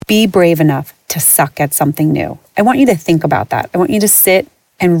be brave enough to suck at something new. I want you to think about that. I want you to sit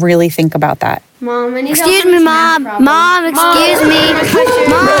and really think about that. Mom, excuse me, Mom. Mom, excuse me.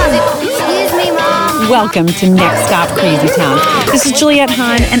 Mom, excuse me, Mom. Welcome to Next Stop Crazy Town. This is Juliette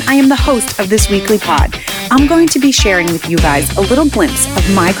Hahn, and I am the host of this weekly pod. I'm going to be sharing with you guys a little glimpse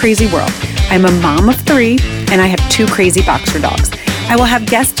of my crazy world. I'm a mom of 3, and I have 2 crazy boxer dogs. I will have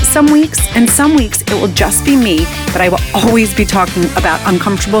guests some weeks, and some weeks it will just be me, but I will always be talking about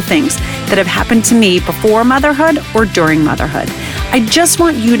uncomfortable things that have happened to me before motherhood or during motherhood. I just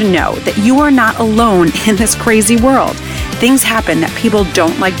want you to know that you are not alone in this crazy world. Things happen that people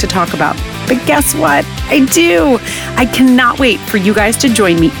don't like to talk about. But guess what? I do. I cannot wait for you guys to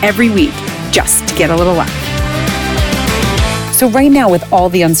join me every week just to get a little laugh. So right now with all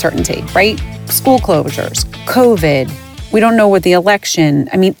the uncertainty, right? School closures, COVID, we don't know what the election,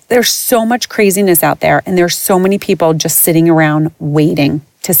 there's so much craziness out there, and there's so many people just sitting around waiting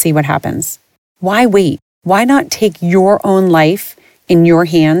to see what happens. Why wait? Why not take your own life in your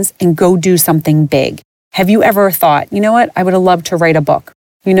hands and go do something big? Have you ever thought, you know what? I would have loved to write a book.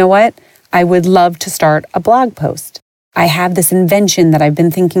 You know what? I would love to start a blog post. I have this invention that I've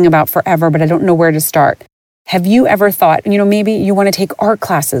been thinking about forever, but I don't know where to start. Have you ever thought, maybe you want to take art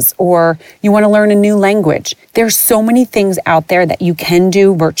classes or you want to learn a new language? There's so many things out there that you can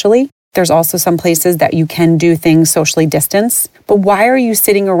do virtually. There's also some places that you can do things socially distanced. But why are you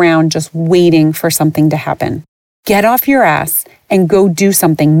sitting around just waiting for something to happen? Get off your ass and go do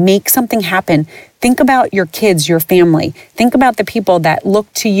something. Make something happen. Think about your kids, your family. Think about the people that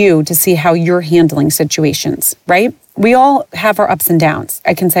look to you to see how you're handling situations, right? We all have our ups and downs.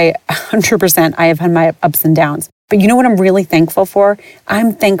 I can say 100% I have had my ups and downs. But you know what I'm really thankful for?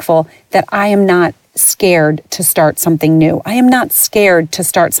 I'm thankful that I am not scared to start something new. I am not scared to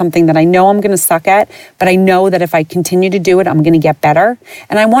start something that I know I'm going to suck at, but I know that if I continue to do it, I'm going to get better.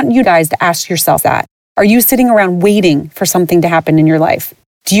 And I want you guys to ask yourself that. Are you sitting around waiting for something to happen in your life?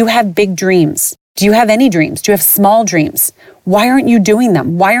 Do you have big dreams? Do you have any dreams? Do you have small dreams? Why aren't you doing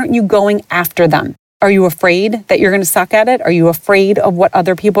them? Why aren't you going after them? Are you afraid that you're going to suck at it? Are you afraid of what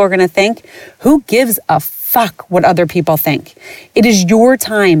other people are going to think? Who gives a fuck what other people think? It is your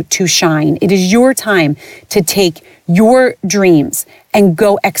time to shine. It is your time to take your dreams and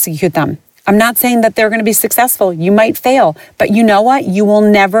go execute them. I'm not saying that they're going to be successful. You might fail, but you know what? You will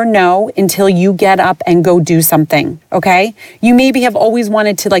never know until you get up and go do something, okay? You maybe have always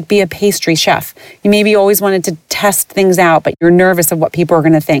wanted to be a pastry chef. You maybe always wanted to test things out, but you're nervous of what people are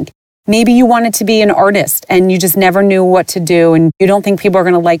going to think. Maybe you wanted to be an artist and you just never knew what to do and you don't think people are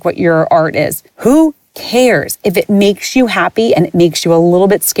going to like what your art is. Who cares? If it makes you happy and it makes you a little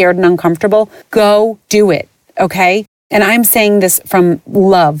bit scared and uncomfortable, go do it, okay? And I'm saying this from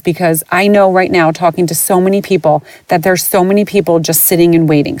love because I know right now, talking to so many people, that there's so many people just sitting and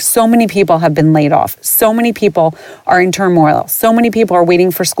waiting. So many people have been laid off. So many people are in turmoil. So many people are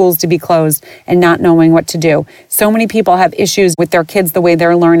waiting for schools to be closed and not knowing what to do. So many people have issues with their kids, the way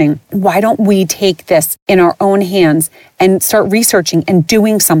they're learning. Why don't we take this in our own hands and start researching and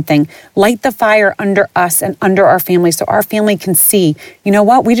doing something? Light the fire under us and under our family so our family can see, you know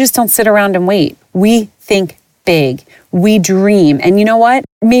what? We just don't sit around and wait. We think big. We dream. And you know what?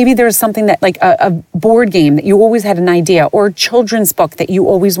 Maybe there's something that a board game that you always had an idea or a children's book that you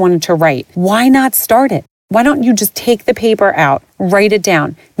always wanted to write. Why not start it? Why don't you just take the paper out, write it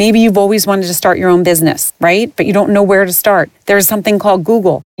down? Maybe you've always wanted to start your own business, right? But you don't know where to start. There's something called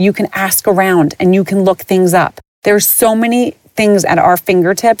Google. You can ask around and you can look things up. There's so many things at our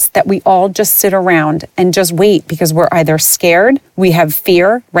fingertips that we all just sit around and just wait because we're either scared, we have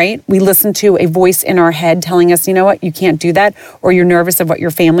fear, right? We listen to a voice in our head telling us, you know what, you can't do that, or you're nervous of what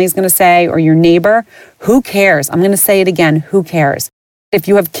your family is going to say or your neighbor. Who cares? I'm going to say it again. Who cares? If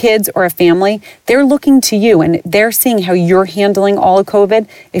you have kids or a family, they're looking to you and they're seeing how you're handling all of COVID.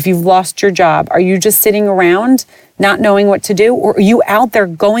 If you've lost your job, are you just sitting around not knowing what to do? Or are you out there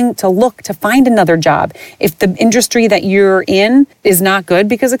going to look to find another job? If the industry that you're in is not good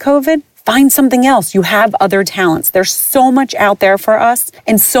because of COVID, find something else. You have other talents. There's so much out there for us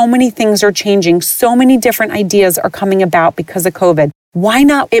and so many things are changing. So many different ideas are coming about because of COVID. Why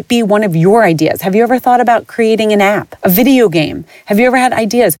not it be one of your ideas? Have you ever thought about creating an app, a video game? Have you ever had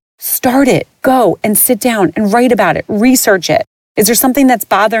ideas? Start it, go and sit down and write about it, research it. Is there something that's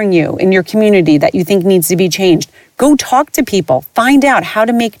bothering you in your community that you think needs to be changed? Go talk to people, find out how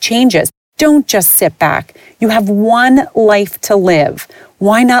to make changes. Don't just sit back. You have one life to live.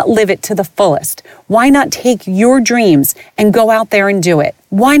 Why not live it to the fullest? Why not take your dreams and go out there and do it?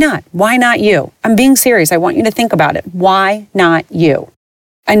 Why not? Why not you? I'm being serious. I want you to think about it. Why not you?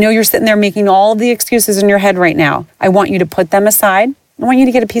 I know you're sitting there making all of the excuses in your head right now. I want you to put them aside I want you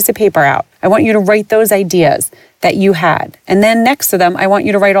to get a piece of paper out. I want you to write those ideas that you had. And then next to them, I want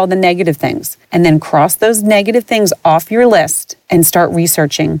you to write all the negative things. And then cross those negative things off your list and start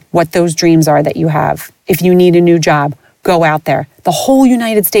researching what those dreams are that you have. If you need a new job, go out there. The whole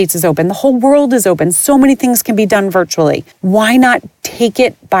United States is open. The whole world is open. So many things can be done virtually. Why not take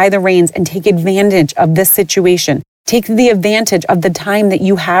it by the reins and take advantage of this situation? Take the advantage of the time that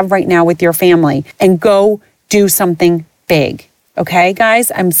you have right now with your family and go do something big. Okay,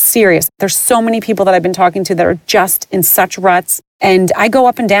 guys, I'm serious. There's so many people that I've been talking to that are just in such ruts. And I go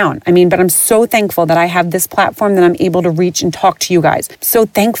up and down. But I'm so thankful that I have this platform that I'm able to reach and talk to you guys. So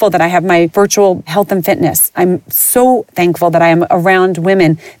thankful that I have my virtual health and fitness. I'm so thankful that I am around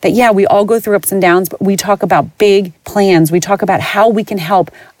women that, yeah, we all go through ups and downs, but we talk about big plans. We talk about how we can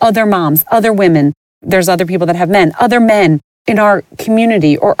help other moms, other women. There's other people that have men, other men in our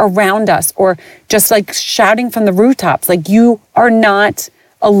community or around us, or just like shouting from the rooftops, like you are not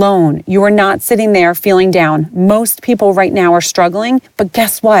alone. You are not sitting there feeling down. Most people right now are struggling, but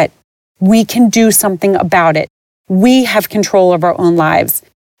guess what? We can do something about it. We have control of our own lives.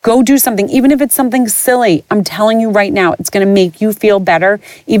 Go do something, even if it's something silly. I'm telling you right now, it's going to make you feel better,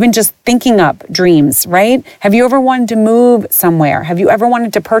 even just thinking up dreams, right? Have you ever wanted to move somewhere? Have you ever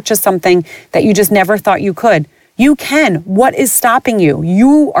wanted to purchase something that you just never thought you could? You can. What is stopping you?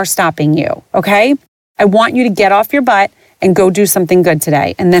 You are stopping you, okay? I want you to get off your butt and go do something good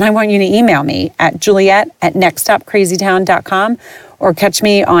today. And then I want you to email me at juliet@nextstopcrazytown.com or catch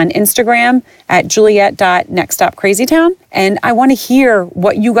me on Instagram at juliet.nextstopcrazytown. And I want to hear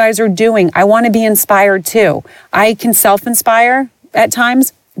what you guys are doing. I want to be inspired too. I can self-inspire at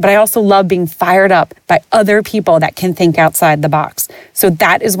times, but I also love being fired up by other people that can think outside the box. So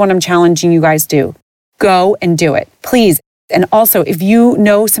that is what I'm challenging you guys to do. Go and do it, please. And also, if you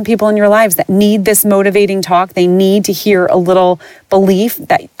know some people in your lives that need this motivating talk, they need to hear a little belief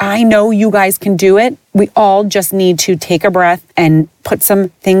that I know you guys can do it. We all just need to take a breath and put some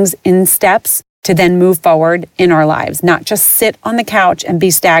things in steps to then move forward in our lives, not just sit on the couch and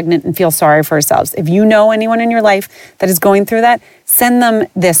be stagnant and feel sorry for ourselves. If you know anyone in your life that is going through that, send them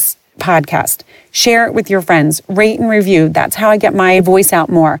this podcast. Share it with your friends. Rate and review. That's how I get my voice out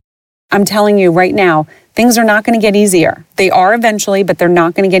more. I'm telling you right now, things are not going to get easier. They are eventually, but they're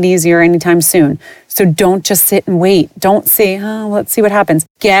not going to get easier anytime soon. So don't just sit and wait. Don't say, let's see what happens.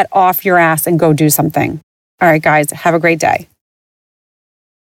 Get off your ass and go do something. All right, guys, have a great day.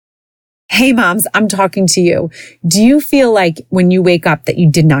 Hey, moms, I'm talking to you. Do you feel like when you wake up that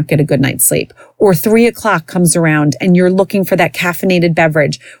you did not get a good night's sleep, or 3 o'clock comes around and you're looking for that caffeinated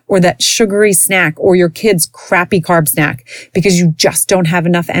beverage or that sugary snack or your kid's crappy carb snack because you just don't have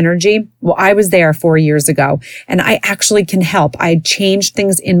enough energy? Well, I was there 4 years ago and I actually can help. I changed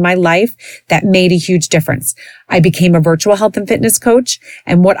things in my life that made a huge difference. I became a virtual health and fitness coach.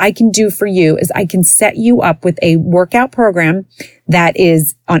 And what I can do for you is I can set you up with a workout program that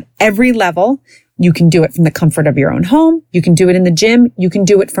is on every level. You can do it from the comfort of your own home. You can do it in the gym. You can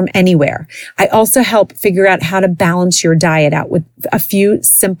do it from anywhere. I also help figure out how to balance your diet out with a few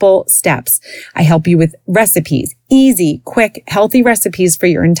simple steps. I help you with recipes, easy, quick, healthy recipes for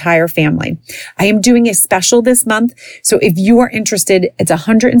your entire family. I am doing a special this month. So if you are interested, it's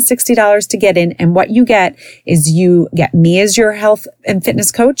 $160 to get in. And what you get is you get me as your health and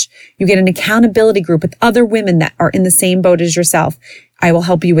fitness coach. You get an accountability group with other women that are in the same boat as yourself. I will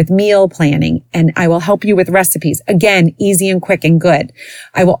help you with meal planning and I will help you with recipes. Again, easy and quick and good.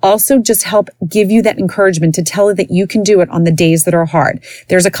 I will also just help give you that encouragement to tell you that you can do it on the days that are hard.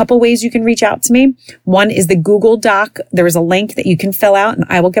 There's a couple ways you can reach out to me. One is the Google Doc. There is a link that you can fill out and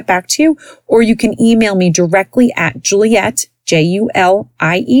I will get back to you. Or you can email me directly at Juliet,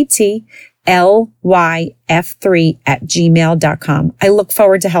 JULIET, lyf3@gmail.com. I look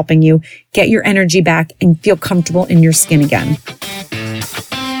forward to helping you get your energy back and feel comfortable in your skin again.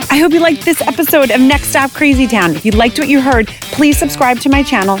 I hope you liked this episode of Next Stop Crazy Town. If you liked what you heard, please subscribe to my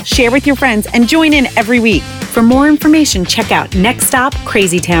channel, share with your friends, and join in every week. For more information, check out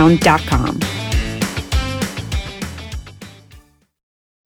nextstopcrazytown.com.